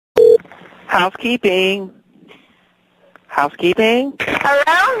Housekeeping. Housekeeping?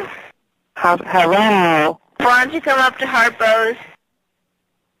 Hello? Hello? Why don't you come up to Harpo's?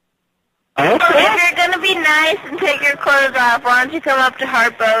 Okay. If you're going to be nice and take your clothes off, why don't you come up to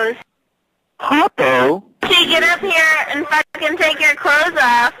Harpo's? Harpo? So you get up here and fucking take your clothes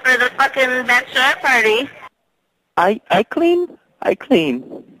off for the fucking bachelorette party. I clean. If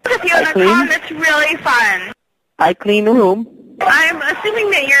you want to come, it's really fun. I clean room. I'm assuming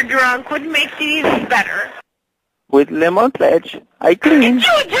that you're drunk, which makes it even better. With lemon pledge. I clean. If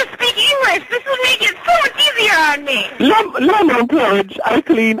you would just speak English, this would make it so much easier on me. Lemon pledge. I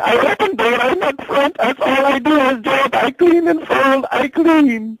clean. I open door. I'm at front. That's all I do is job. I clean in front. I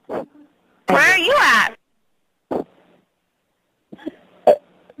clean. Where are you at?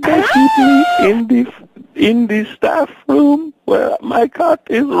 They keep me in the staff room where my cot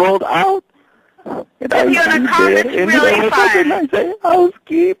is rolled out. And if you want to come, it's really fun. I say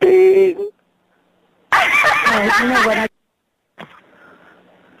housekeeping. You know what?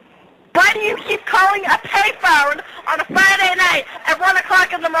 Why do you keep calling a payphone on a Friday night at 1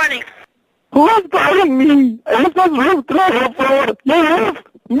 o'clock in the morning? Who is calling me? It's not room 304. Yes.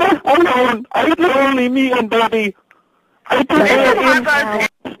 No, alone. I only me and baby. I put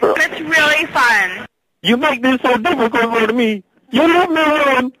It's really fun. You make this so difficult for me. You leave me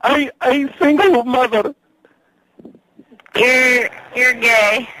alone. I single mother. You're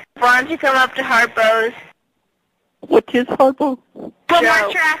gay. Why don't you come up to Harpo's? What is Harpo? Well,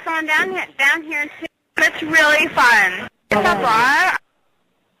 march your ass on down here too. It's really fun. It's a bar.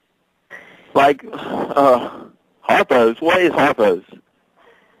 Like, Harpo's. What is Harpo's?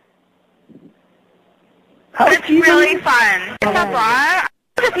 It's really fun. It's a bar.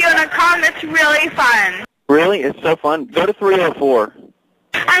 If you want to come, it's really fun. Really? It's so fun. Go to 304.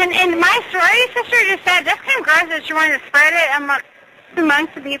 And my sorority sister just said that's kind of gross that she wanted to spread it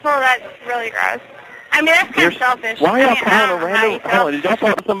amongst the people. That's really gross. I mean, that's kind of selfish. Why are y'all calling a random? Hold on, did y'all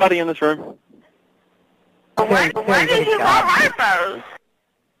talk to somebody in this room? Where did you go Harpo's?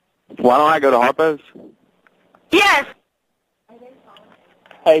 Why don't I go to Harpo's? Yes.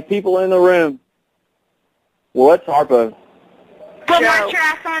 Hey, people in the room. What's Harpo's? Well, march your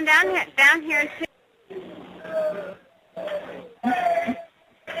ass on down here too.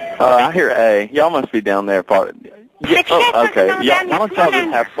 I hear A. Y'all must be down there. Yeah, oh, okay. Why don't y'all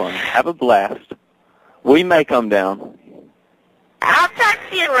just have fun? Have a blast. We may come down. I'll talk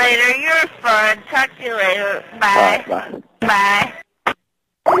to you later. You're fun. Talk to you later. Bye. All right, bye.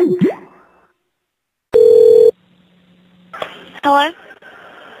 Bye. Hello?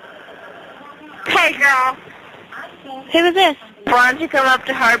 Hey, girl. Who is this? Why don't you come up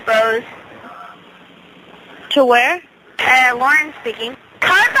to Harpo's? To where? Lauren speaking.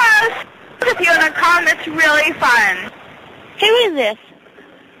 Harpo's! If you want to come, it's really fun. Who is this?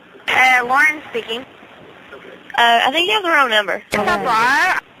 Lauren speaking. I think you have the wrong number. It's a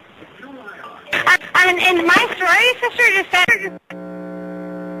bar. And my sorority sister just said...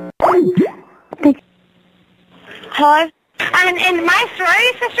 Hello? And my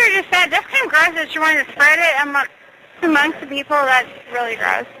sorority sister just said that's kind of gross that she wanted to spread it amongst the people. That's really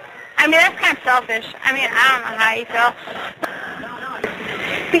gross. I mean, that's kind of selfish. I mean, I don't know how you feel.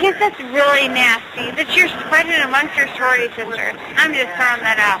 Because that's really nasty that you're spreading it amongst your sorority sisters. I'm just throwing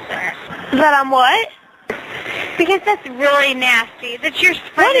that out there. That I'm what? Because that's really nasty that you're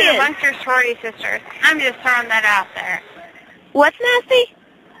spreading it amongst your sorority sisters. I'm just throwing that out there. What's nasty?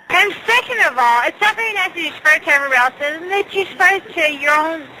 And second of all, it's not very nice that you spread it to everybody else, and that you spread it to your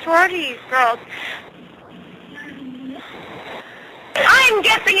own sorority girls. I'm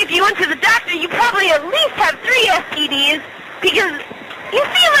guessing if you went to the doctor, you probably at least have 3 STDs, because you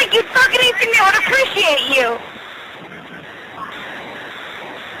seem like you'd fuck anything that would appreciate you.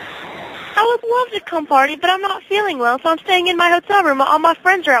 I would love to come party, but I'm not feeling well, so I'm staying in my hotel room while all my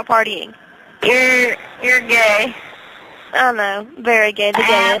friends are out partying. You're gay. I know. Very gay. The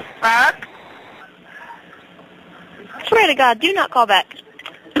gayest. Fuck. Swear to God, do not call back.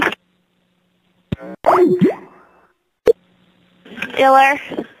 Iller?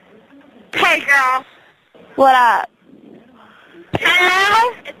 Hey, girl. What up?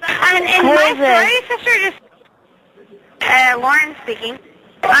 Hello? And my sorority sister just... Lauren speaking.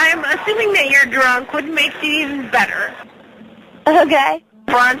 I'm assuming that you're drunk, which makes it even better. Okay.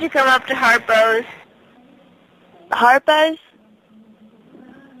 Why don't you come up to Harpo's? Harpo's?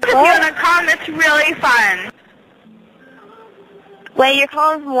 If you want to come, it's really fun. Wait, you're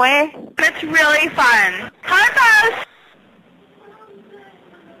calling from where? It's really fun. Harpo's!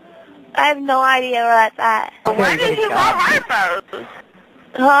 I have no idea where that's at. Where did you go Harpo's?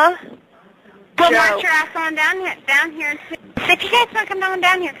 Huh? Well, march your ass on down here too. If you guys want to come on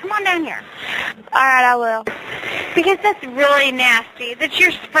down here, come on down here. Alright, I will. Because that's really nasty that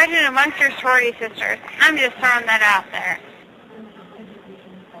you're spreading amongst your sorority sisters. I'm just throwing that out there.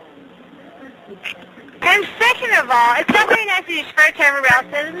 And second of all, it's not very nice that you spread it to everybody else,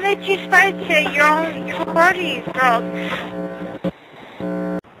 and that you spread it to your own sorority girls.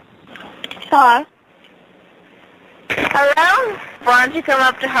 Hello? Hello? Why don't you come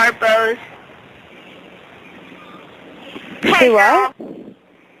up to Harpo's? Hey, Do what? girl.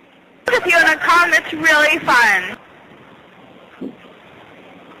 If you want to come, it's really fun.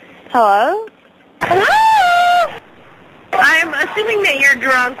 Hello? Hello? I'm assuming that you're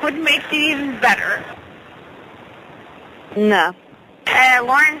drunk, which makes it even better. No.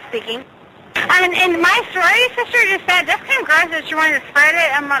 Lauren speaking. And my sorority sister just said that's kind of gross that you wanted to spread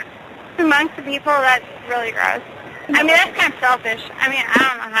it amongst the people. That's really gross. I mean, that's kind of selfish. I mean, I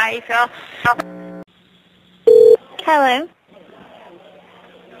don't know how you feel. Hello?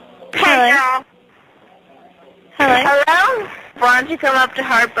 Hey, Hello? girl. Hello? Hello? Why don't you come up to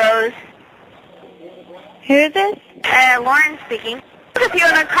Harpo's? Who is this? Lauren speaking. If you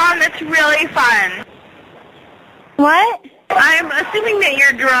want to come, it's really fun. What? I'm assuming that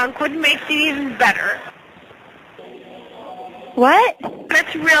you're drunk, which makes it even better. What?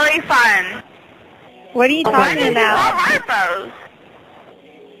 It's really fun. What are you Why talking did you about? call Harpo's?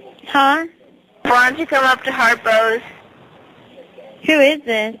 Huh? Why don't you come up to Harpo's? Who is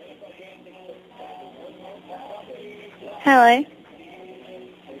this? Hello?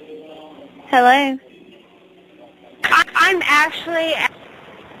 Hello? I'm actually...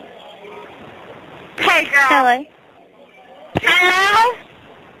 Hey, girl. Hello? Hello?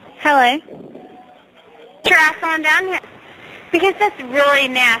 Hello? Get your ass on down here. Because that's really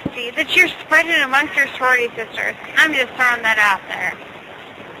nasty that you're spreading it amongst your sorority sisters. I'm just throwing that out there.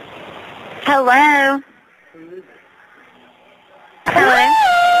 Hello? Hello?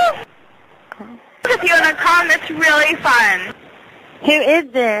 If you want to come, it's really fun. Who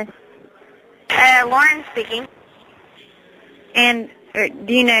is this? Lauren speaking. And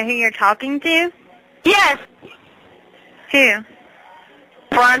do you know who you're talking to? Yes. Who?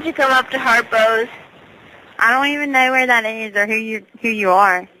 Why don't you come up to Harpo's? I don't even know where that is or who you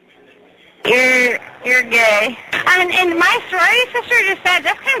are. You're gay. And my sorority sister just said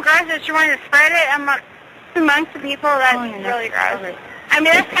that's kind of gross that you wanted to spread it amongst the people. That's really gross. I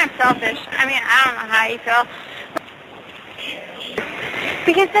mean, that's kind of selfish. I mean, I don't know how you feel.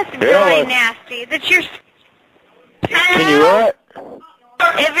 Because that's really nasty that you're... Can you what?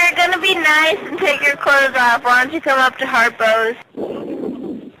 If you're going to be nice and take your clothes off, why don't you come up to Harpo's?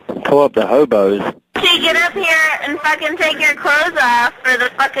 Come up to Hobos. So you get up here and fucking take your clothes off for the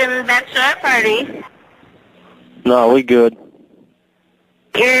fucking bachelorette party. No, we good.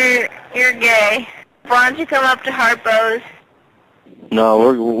 You're gay. Why don't you come up to Harpo's? No,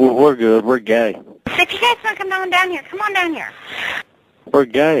 we're good. We're gay. So if you guys want to come on down here, come on down here. We're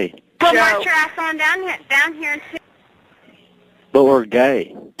gay. We'll march your ass on down here to... But we're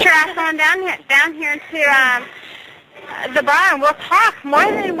gay. March your ass on down here to the bar, and we'll talk more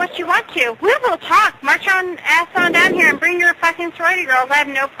than what you want to. We will talk. March your ass on down here and bring your fucking sorority girls. I have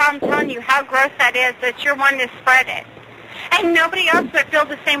no problem telling you how gross that is that you're wanting to spread it. And nobody else would feel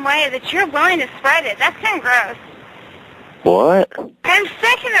the same way that you're willing to spread it. That's kind of gross. What? And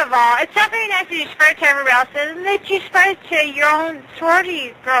second of all, it's not very nice that you spread it to everybody else, and that you spread it to your own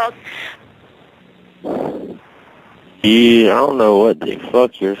sorority girls. Yeah, I don't know what the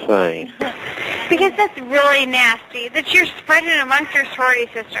fuck you're saying. Because that's really nasty that you're spreading it amongst your sorority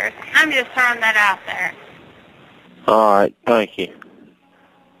sisters. I'm just throwing that out there. Alright, thank you.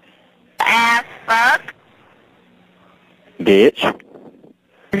 Ass fuck. Bitch.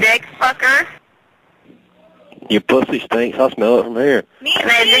 Dick fucker. Your pussy stinks. I smell it from here.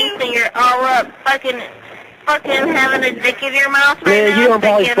 And I think that you're all up fucking having a dick in your mouth right Man, now. you don't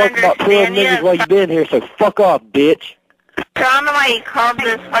probably fuck about 12 niggas while you been here, so fuck off, bitch. I don't know why you called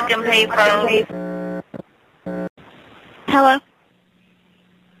this fucking payphone. Hello?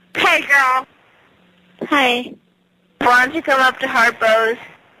 Hey, girl. Hi. Why don't you come up to Harpo's?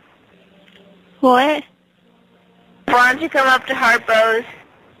 What? Why don't you come up to Harpo's?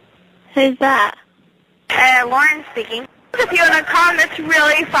 Who's that? Lauren speaking. If you want to come, it's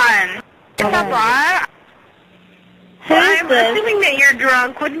really fun. What? I'm assuming that you're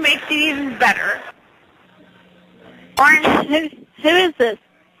drunk, which makes it even better. Lauren? Who is this?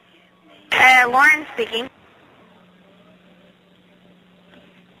 Lauren speaking.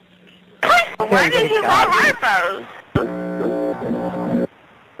 Why did you call Harpo's?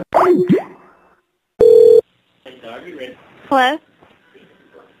 Hello?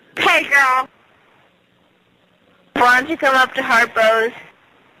 Hey, girl. Why don't you come up to Harpo's?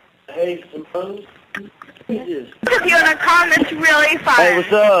 Hey, Simone. If you want to call, it's really fun. Hey,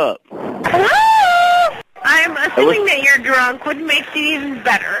 what's up? Hello? I'm assuming that you're drunk, which makes it even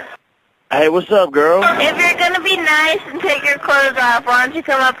better. Hey, what's up, girl? If you're going to be nice and take your clothes off, why don't you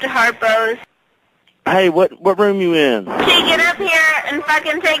come up to Harpo's? Hey, what room you in? So you get up here and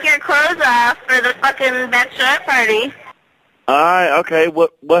fucking take your clothes off for the fucking bachelorette party. Alright, okay.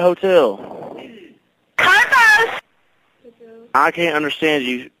 What hotel? Harpo's! I can't understand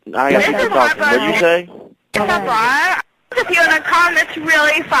you. I got This to is talking. What'd you say? It's a bar. If you want to come, it's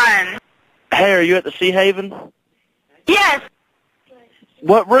really fun. Hey, are you at the Sea Haven? Yes.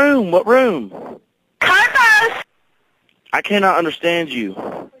 What room? What room? Harpo's! I cannot understand you.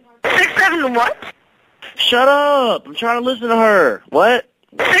 6-7 what? Shut up! I'm trying to listen to her. What?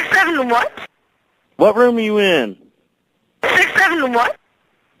 6-7 what? What room are you in? 6-7 what?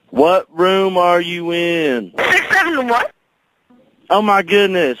 What room are you in? 6-7 what? Oh my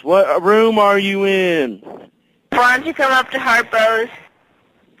goodness, what room are you in? Why don't you come up to Harpo's?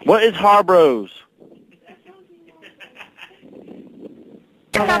 What is Harbros?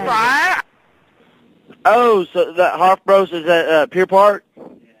 It's a bar. Oh, so that Harbros is at Pier Park?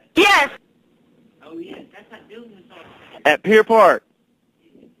 Yes. At Pier Park.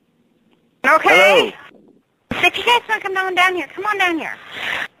 Okay. Hello. So if you guys want to come down here, come on down here.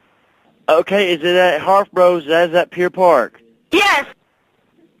 Okay, is it at Harbros? That's at Pier Park. Yes.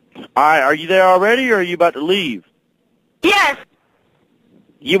 Alright, are you there already or are you about to leave? Yes.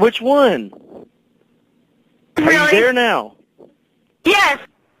 You, which one? Are Really? you there now? Yes.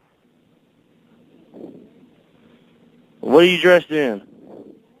 What are you dressed in?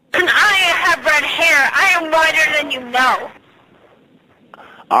 And I have red hair. I am whiter than you know.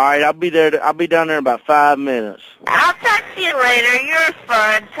 Alright, I'll be there. I'll be down there in about 5 minutes. I'll talk to you later. You're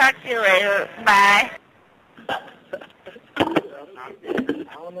fun. Talk to you later. Bye.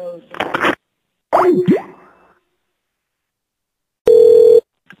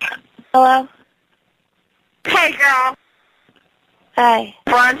 Hello? Hey, girl. Hey.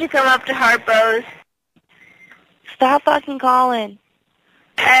 Why don't you come up to Harpo's? Stop fucking calling.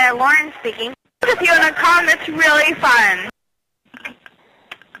 Lauren speaking. If you want to come, it's really fun.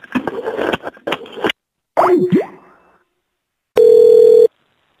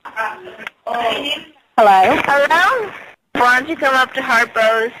 Hello? Hello? Why don't you come up to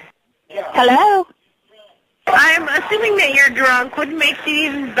Harpo's? Hello? I'm assuming that you're drunk, which makes it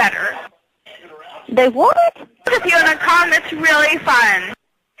even better. They what? If you want to come, it's really fun.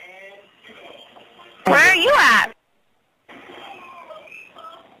 Where are you at?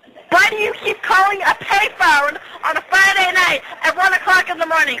 Why do you keep calling a payphone on a Friday night at 1 o'clock in the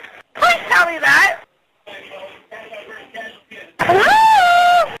morning? Please tell me that.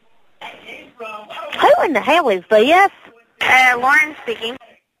 Hello? Who in the hell is this? Lauren speaking.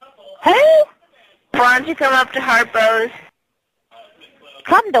 Who? Why don't you come up to Harpo's?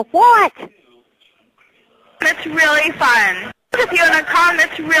 Come to what? It's really fun. If you want to come,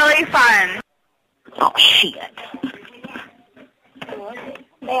 it's really fun. Oh, shit.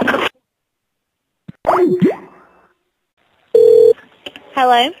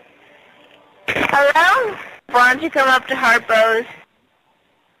 Hello? Hello? Why don't you come up to Harpo's?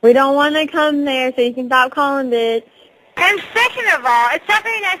 We don't want to come there, so you can stop calling, bitch. And second of all, it's not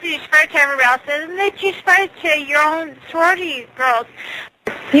very nice that you spread to everybody else, and that you spread to your own sorority girls.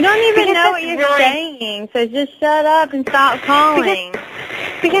 You don't even Because know what that's you're really- saying, so just shut up and stop calling.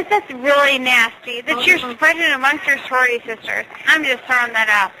 Because that's really nasty, that you're spreading amongst your sorority sisters. I'm just throwing that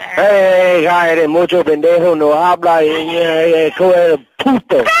out there. Hey, cállate, mucho pendejo, no habla, coge el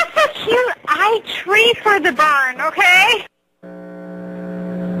puto. That's a cute eye tree for the burn, okay?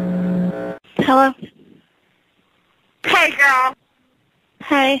 Hello? Hey, girl.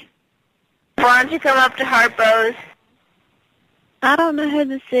 Hey. Why don't you come up to Harpo's? I don't know who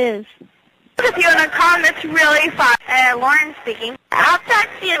this is. If you want to come, it's really fun. Lauren speaking. I'll talk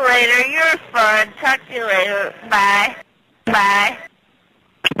to you later. You're fun. Talk to you later. Bye. Bye.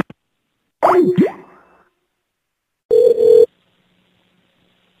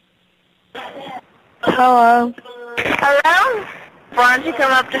 Hello? Hello? Why don't you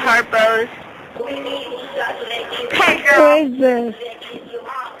come up to Harpo's? Hey, Who girl. is this?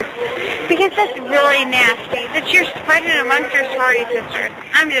 Because that's really nasty, that you're spreading amongst your sorority sisters.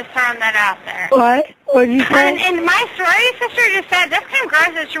 I'm just throwing that out there. What? What did you say? And my sorority sister just said, that's kind of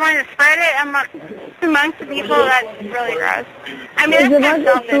gross that you want to spread it amongst the people. That's really gross. I mean, It's a that's kind bunch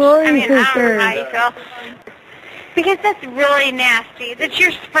of of selfish. I sorority mean, I don't know sisters. how you feel. Because that's really nasty, that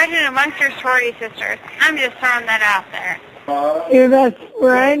you're spreading amongst your sorority sisters. I'm just throwing that out there. Your best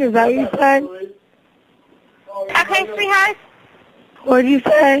friend? Is that what you said? Okay, sweetheart? What'd you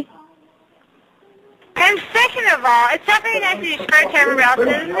say? And second of all, it's not very nice to do spread to everybody else.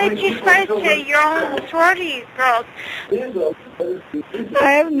 That you spread to your own sorority girls.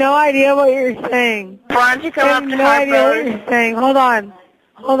 I have no idea what you're saying. Why don't you come I up have to no idea what Harpo's? you're saying. Hold on.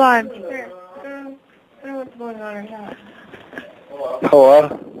 Hold on.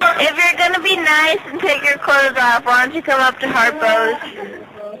 Hello? If you're going to be nice and take your clothes off, why don't you come up to Harpo's?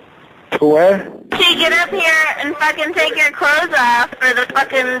 To where? So you get up here and fucking take your clothes off for the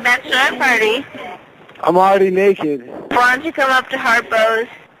fucking bachelorette party. I'm already naked. Why don't you come up to Harpo's?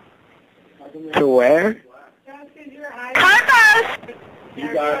 To where? Harpo's!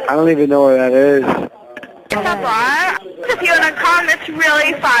 I don't even know where that is. It's a bar. If you want to come, it's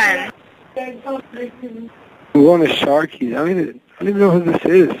really fun. I'm going to Sharky's. I don't even know who this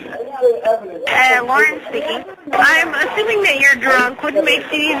is. Lauren speaking. I'm assuming that you're drunk, which makes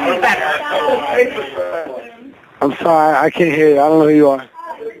it even better. I'm sorry, I can't hear you. I don't know who you are.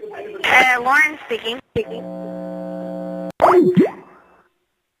 Lauren speaking.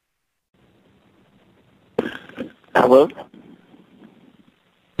 Hello?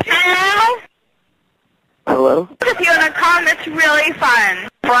 Hello? Hello? If you want to come, it's really fun.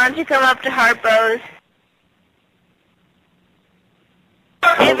 Why don't you come up to Harpo's?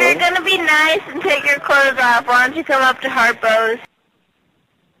 If you're going to be nice and take your clothes off, why don't you come up to Harpo's?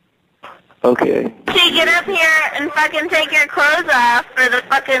 Okay. So you get up here and fucking take your clothes off for the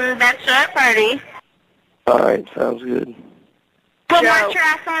fucking bachelorette party. Alright, sounds good. Well, march your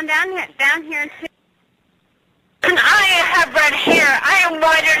ass on down here too. And I have red hair. I am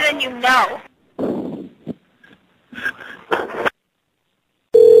whiter than you know.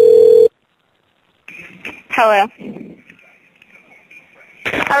 Hello.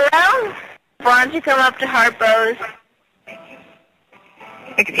 Hello? Why don't you come up to Harpo's?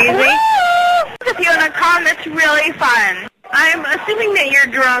 Excuse me? If you want to come, it's really fun. I'm assuming that you're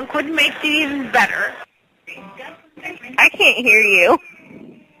drunk, which makes it even better. I can't hear you.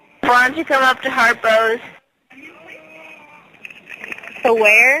 Why don't you come up to Harpo's? To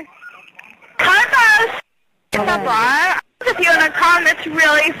where? Harpo's! It's a bar. If you want to come, it's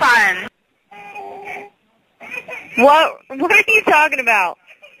really fun. What are you talking about?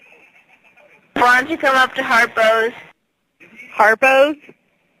 Why don't you come up to Harpo's? Harpo's?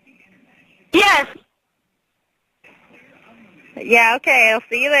 Yes. Yeah, okay, I'll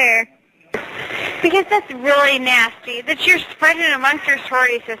see you there. Because that's really nasty, that you're spreading it amongst your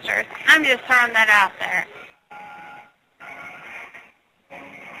sorority sisters. I'm just throwing that out there.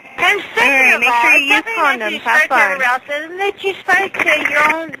 And second of make all, sure you it's use definitely condoms. nice that you Have spread to fun. everybody else, and that you spread to your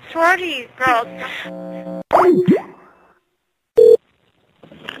own sorority girls.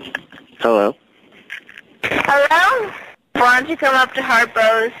 Hello? Hello? Why don't you come up to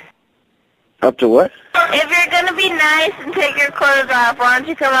Harpo's? Up to what? If you're going to be nice and take your clothes off, why don't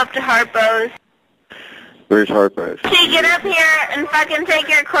you come up to Harpo's? Where's Harpo's? So you get up here and fucking take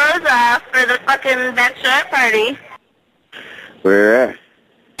your clothes off for the fucking bachelorette party. Where at?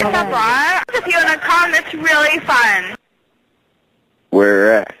 It's a bar. If you want to come, it's really fun.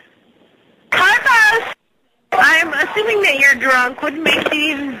 Where at? Harpo's! I'm assuming that you're drunk, which makes it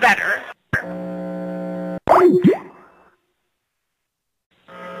even better.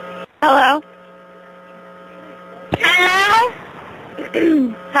 Hello? Hello?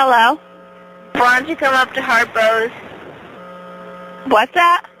 Hello? Why don't you come up to Harpo's? What's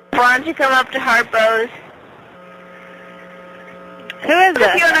that? Why don't you come up to Harpo's? Who is If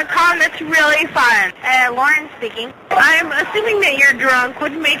this? you want to come, it's really fun. Lauren speaking. I'm assuming that you're drunk,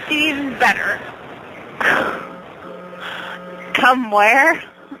 which makes it even better. Come where?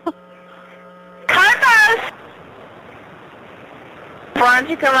 Harpo's! Why don't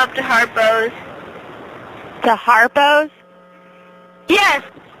you come up to Harpo's? To Harpo's? Yes.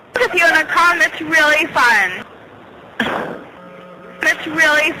 If you want to come, it's really fun. It's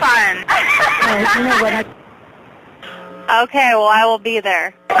really fun. Okay, well, I will be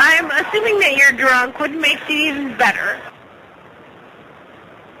there. I'm assuming that you're drunk, which makes it even better.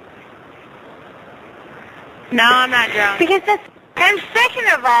 No, I'm not drunk. Because that's... And second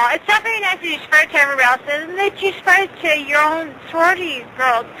of all, it's not very nice that you spread to everybody else, and that you spread to your own sorority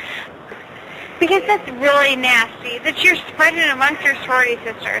girls. Because that's really nasty, that you're spreading it amongst your sorority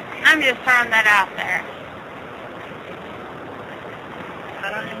sisters. I'm just throwing that out there.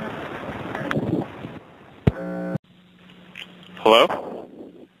 Hello?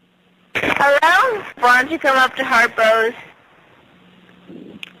 Hello? Why don't you come up to Harpo's?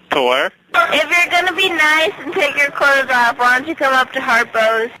 To where? If you're going to be nice and take your clothes off, why don't you come up to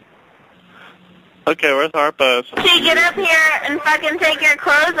Harpo's? Okay, where's Harpo's? So you get up here and fucking take your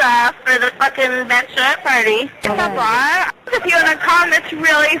clothes off for the fucking bachelorette party. It's a bar. If you want to come, it's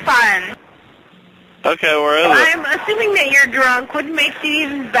really fun. Okay, where is it? I'm assuming that you're drunk, which makes it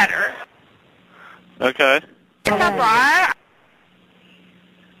even better. Okay. It's a bar.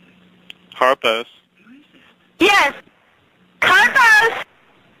 Harpo's. Yes. Carpos!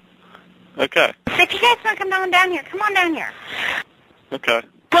 Okay. So if you guys want to come down here, come on down here. Okay.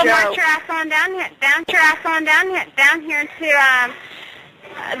 We'll march your ass on down here, down here to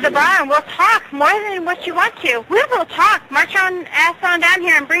the bar, and we'll talk more than what you want to. We will talk. March on ass on down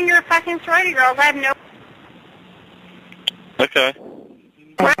here and bring your fucking sorority girls. I have no... Okay.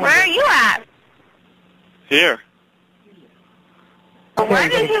 Where are you at? Here. Why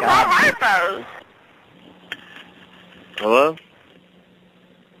did you call Harpo's? Hello?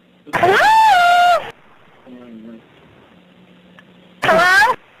 Hello?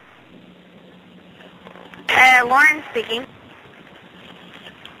 Hello? Lauren speaking.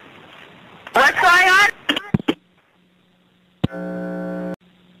 What's going on?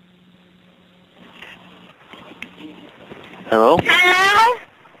 Hello? Hello?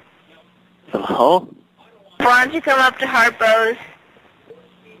 Hello? Why don't you come up to Harpo's?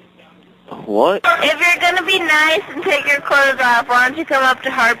 What? If you're going to be nice and take your clothes off, why don't you come up to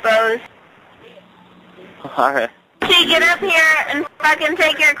Harpo's? Alright. So you get up here and fucking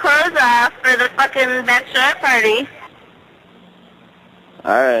take your clothes off for the fucking bachelorette party.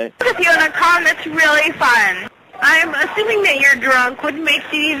 Alright. If you want to come, it's really fun. I'm assuming that you're drunk, which makes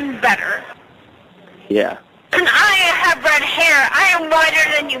it even better. Yeah. And I have red hair. I am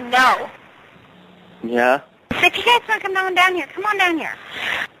whiter than you know. Yeah? So if you guys want to come down here, come on down here.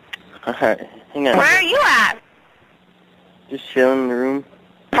 Alright. Hang on. Where are you at? Just chilling in the room.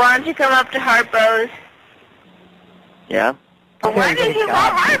 Why don't you come up to Harpo's? Yeah? Why did you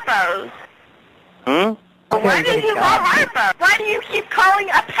call Harpo's? Hmm? Why did you call Harpo? Why do you keep calling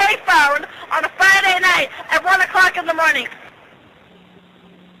a payphone on a Friday night at 1 o'clock in the morning?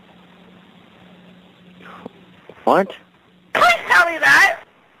 What? Please tell me that.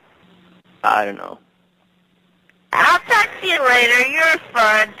 I don't know. I'll talk to you later. You're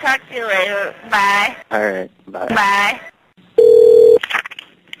fun. Talk to you later. Bye. Alright. Bye. Bye.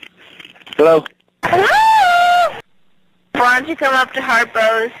 Hello? Hello? Why don't you come up to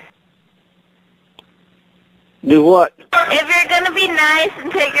Harpo's? Do what? If you're going to be nice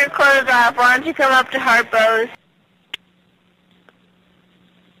and take your clothes off, why don't you come up to Harpo's?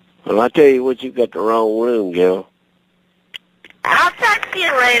 Well, I tell you what, you got the wrong room, Gil. I'll talk to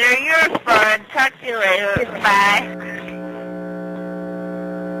you later. You're fun. Talk to you later. Bye.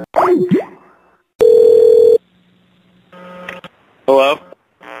 Hello?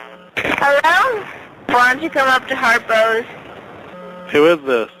 Hello? Why don't you come up to Harpo's? Who is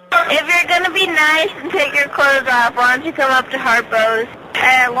this? If you're going to be nice and take your clothes off, why don't you come up to Harpo's?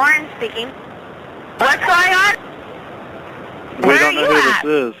 Lauren speaking. What's going on? We don't know who this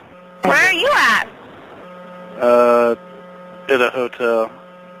is. Where are you at? At a hotel.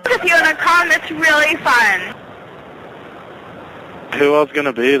 If you want to come, it's really fun. Who else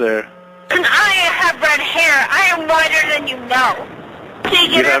gonna be there? And I have red hair. I am whiter than you know. So you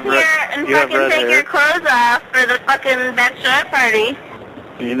get up here and fucking take your clothes off for the fucking bachelorette party.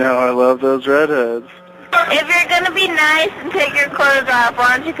 You know I love those redheads. If you're going to be nice and take your clothes off,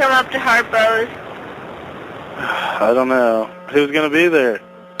 why don't you come up to Harpo's? I don't know. Who's gonna be there?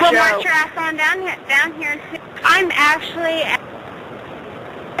 We'll march your ass on down here. I'm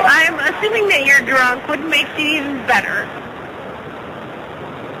assuming that you're drunk, which makes it even better.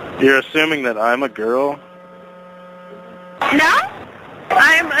 You're assuming that I'm a girl? No?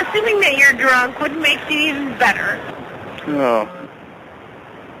 I'm assuming that you're drunk, which makes it even better. Oh.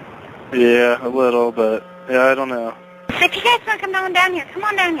 Yeah, a little, but yeah, I don't know. So if you guys want to come down here, come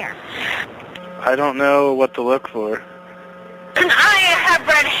on down here. I don't know what to look for. And I have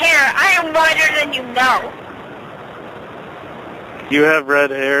red hair. I am whiter than you know. You have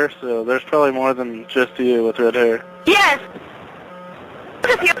red hair, so there's probably more than just you with red hair. Yes.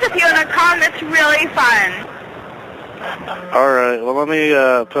 If you want to come, it's really fun. Alright, well let me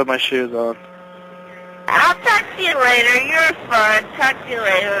put my shoes on. I'll talk to you later. You're fun. Talk to you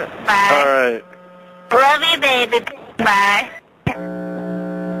later. Bye. Alright. Love you, baby. Bye.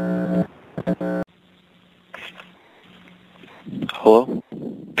 Hello?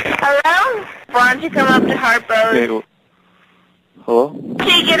 Hello? Why don't you come up to Harpo's? Hey, hello? So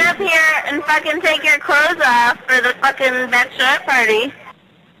you get up here and fucking take your clothes off for the fucking bachelorette party.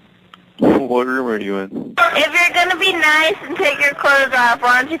 What room are you in? If you're going to be nice and take your clothes off,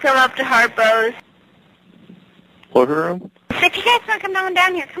 why don't you come up to Harpo's? What room? If you guys want to come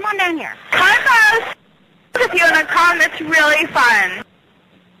down here, come on down here. Carlos! With you on a call that's really fun.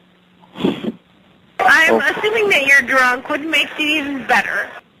 I'm assuming that you're drunk, which makes it even better.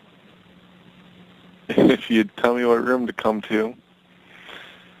 If you'd tell me what room to come to.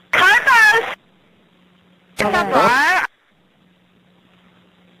 Carlos! What?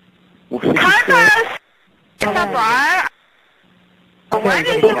 Carlos! What? Why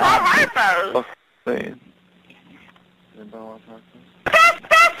did you call Harpo's?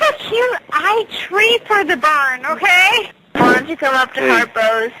 That's a cute eye tree for the barn, okay? Why don't you come up to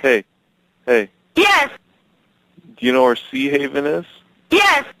Harpo's? Hey. Yes. Do you know where Sea Haven is?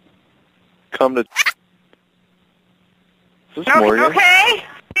 Yes. Come to... Is this Morgan? Okay.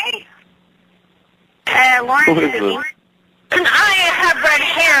 Lauren Who is speaking. this? And I have red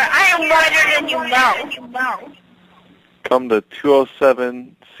hair. I am whiter than you know. Come to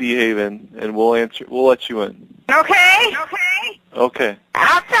 207 Sea Haven, and we'll let you in. Okay? Okay.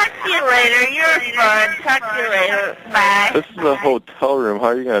 I'll talk to you later. You're fun. Talk to you later. Bye. This is a hotel room. How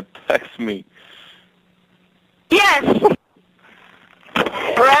are you going to text me? Yes.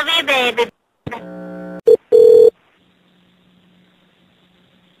 Love you, baby.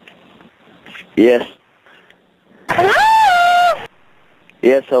 Yes. Hello?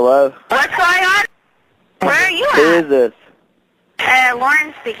 Yes, hello. What's going on? Where are you Who at? is this?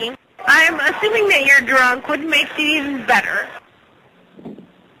 Lauren speaking. I'm assuming that you're drunk, which makes it even better.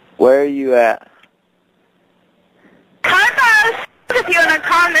 Where are you at? Carlos! With you on a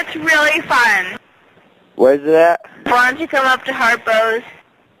call that's really fun. Where's it at? Why don't you come up to Harpo's?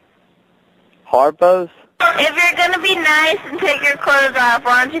 Harpo's? If you're going to be nice and take your clothes off,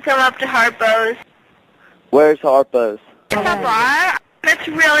 why don't you come up to Harpo's? Where's Harpo's? It's a bar. It's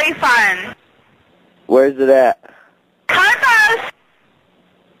really fun. Where's it at? Harpo's!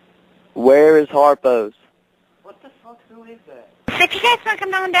 Where is Harpo's? What the fuck? Who is that? If you guys want to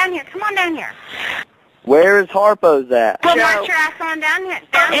come down here, come on down here. Where is Harpo's at? Well, march your ass on down here.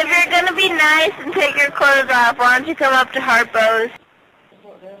 If you're going to be nice and take your clothes off, why don't you come up to Harpo's?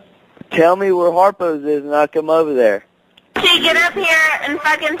 Tell me where Harpo's is and I'll come over there. So you get up here and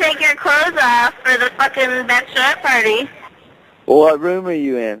fucking take your clothes off for the fucking bachelorette party. Well, what room are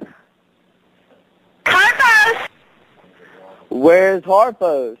you in? Harpo's! Where's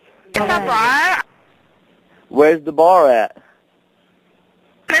Harpo's? It's a bar. Where's the bar at?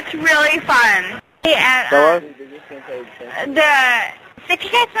 It's really fun. Yeah, Hello? if you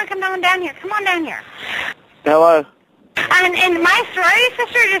guys want to come down here, come on down here. Hello? And my sorority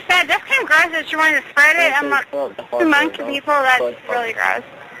sister just said, that's kind of gross that you wanted to spread it among people. That's really gross.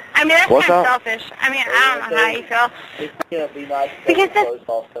 I mean, that's What's kind of up? selfish. I mean, I don't know how you feel. It's going to be nice to Because take your clothes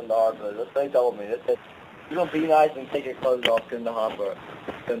off, come to Harpo's. That's what they told me. They said, you're going to be nice and take your clothes off, come to Harpo's.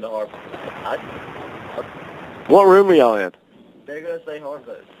 Come to Harpo's. What room are y'all in? They're going to say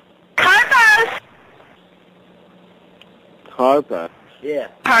Harpo's. Harpo's! Harpo. Yeah.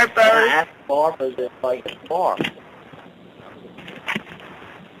 Harpo's. I asked Harpo's is like a bar.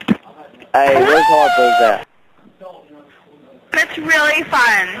 Hey, where's Harpo's at? That's really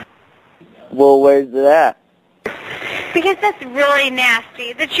fun. Well, where's it at? Because that's really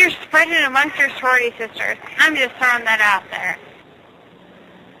nasty that you're spreading it amongst your sorority sisters. I'm just throwing that out there.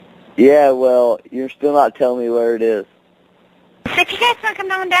 Yeah, well, you're still not telling me where it is. So if you guys want to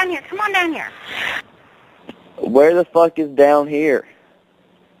come down here, come on down here. Where the fuck is down here?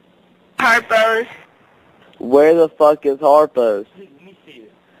 Harpo's. Where the fuck is Harpo's?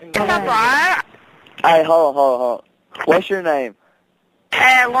 It's a bar. Hey, hold on. What's your name?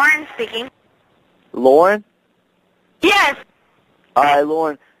 Lauren speaking. Lauren? Yes. Alright,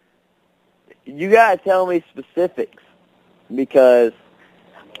 Lauren, you gotta tell me specifics, because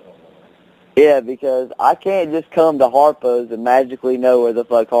I can't just come to Harpo's and magically know where the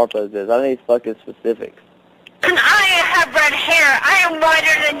fuck Harpo's is. I need fucking specifics. And I have red hair. I am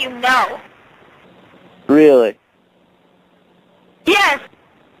whiter than you know. Really? Yes.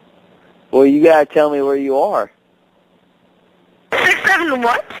 Well, you gotta tell me where you are. 6-7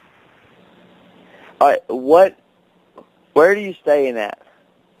 what? Alright, where are you staying at?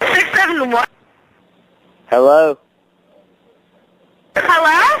 6-7 what? Hello?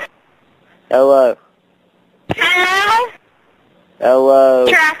 Hello? Hello? Hello? Hello?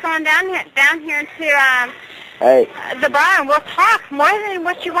 Get your ass on down here to Hey, the bar, and we'll talk more than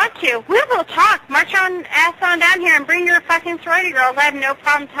what you want to. We will talk. March on ass on down here and bring your fucking sorority girls. I have no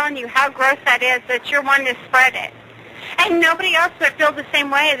problem telling you how gross that is, that you're wanting to spread it. And nobody else would feel the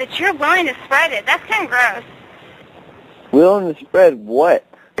same way, that you're willing to spread it. That's kind of gross. willing to spread what?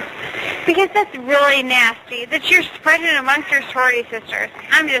 Because that's really nasty, that you're spreading it amongst your sorority sisters.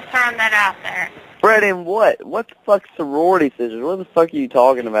 I'm just throwing that out there. Spreading what? What the fuck sorority sisters? What the fuck are you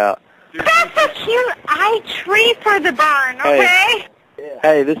talking about? That's a cute eye tree for the barn, okay?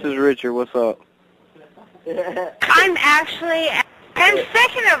 Hey, this is Richard. What's up? I'm actually... And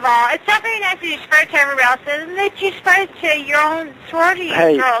second of all, it's not very nice that you spread to everybody else, and that you spread it to your own sorority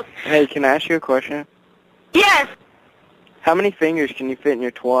girls. Hey, can I ask you a question? Yes. How many fingers can you fit in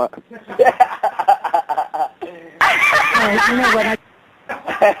your twat?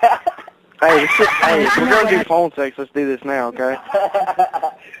 Hey, we're gonna do phone sex. Let's do this now, okay?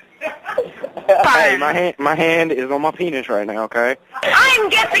 Hey, my hand is on my penis right now, okay? I'm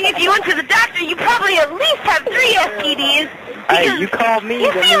guessing if you went to the doctor, you probably at least have 3 STDs. Hey, you called me,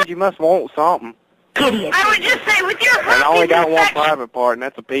 that means you must want something. I would just say with your And I only got one private part, and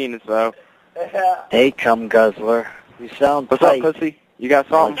that's a penis, though. Hey, cum guzzler. You sound What's tight. up, pussy? You got I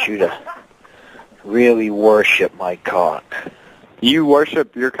something? want you to really worship my cock. You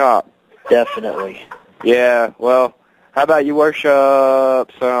worship your cock. Definitely. Yeah, well, how about you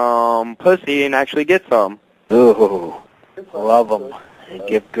worship some pussy and actually get some? Ooh, love them and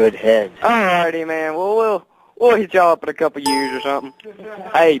give good head. Alrighty, man. Well, we'll hit y'all up in a couple years or something.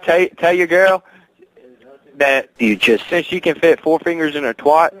 Hey, tell your girl that since she can fit 4 fingers in her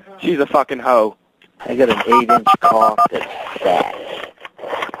twat, she's a fucking hoe. I got an 8-inch cock that's fat.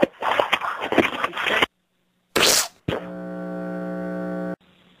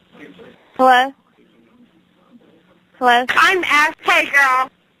 Hello? Hello? I'm Hey, girl.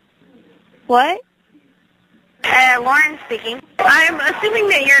 What? Lauren speaking. I'm assuming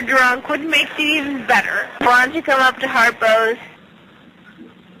that you're drunk, which makes it even better. Why don't you come up to Harpo's?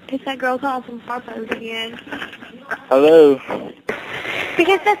 It's that girl calling from Harpo's again. Hello.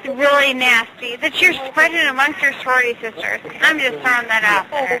 Because that's really nasty, that you're spreading amongst your sorority sisters. I'm just throwing that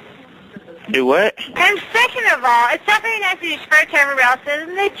out there. Do what? And second of all, it's not very nice that you spread it to everybody else,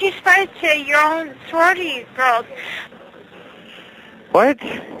 and that you spread it to your own sorority girls. What?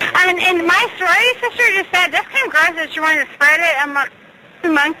 And my sorority sister just said that's kind of gross that you wanted to spread it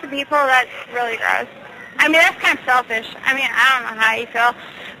amongst the people. That's really gross. I mean, that's kind of selfish. I mean, I don't know how you feel.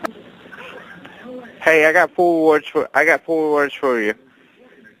 Hey, I got 4 words for you.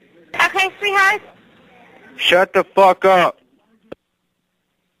 Okay, sweetheart. Shut the fuck up.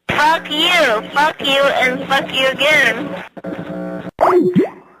 Fuck you, and fuck you again.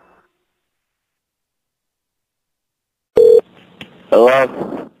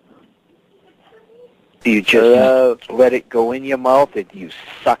 Hello? Do you just let it go in your mouth or do you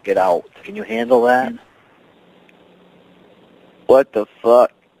suck it out? Can you handle that? What the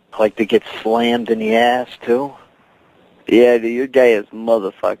fuck? Like to get slammed in the ass, too? Yeah, dude, you're gay as a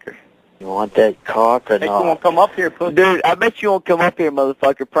motherfucker. You want that cock or You not? won't come up here, pussy. Dude, I bet you won't come up here,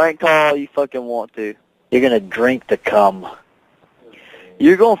 motherfucker. Prank call all you fucking want to. You're going to drink the cum.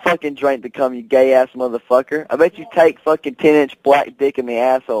 You're gonna fucking drink the cum, you gay-ass motherfucker. I bet you take fucking 10-inch black dick in the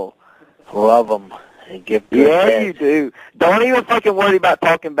asshole. Love them and give good Yeah, head. you do. Don't even fucking worry about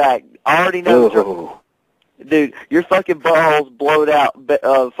talking back. I already know. Dude, your fucking butthole's blowed out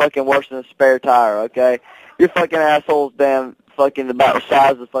fucking worse than a spare tire, okay? Your fucking asshole's damn fucking about the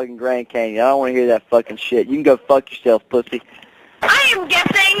size of fucking Grand Canyon. I don't want to hear that fucking shit. You can go fuck yourself, pussy. I am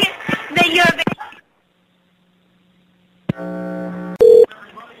guessing that you have...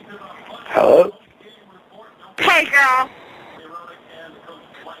 Hello? Hey, girl.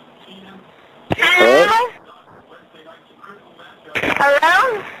 Hello?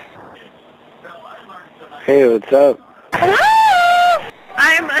 Hello? Hey, what's up? Hello?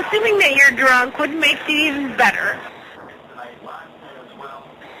 I'm assuming that you're drunk, which makes it even better.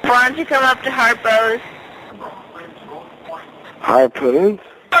 Why don't you come up to Harpo's? Harpoons?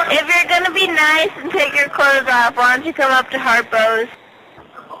 If you're going to be nice and take your clothes off, why don't you come up to Harpo's?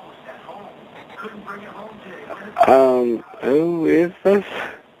 Who is this?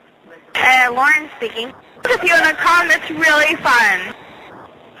 Lauren speaking. If you want to call, that's really fun.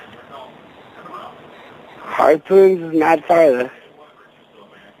 Harpoons is not farther.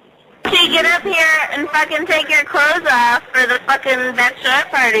 So you get up here and fucking take your clothes off for the fucking bachelorette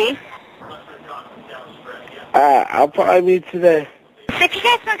party. I'll probably meet you there. So if you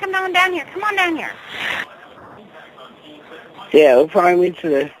guys want to come on down here, come on down here. Yeah, we'll probably meet you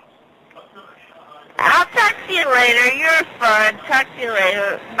there. I'll talk to you later. You're fun. Talk to you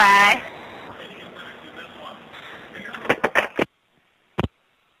later. Bye.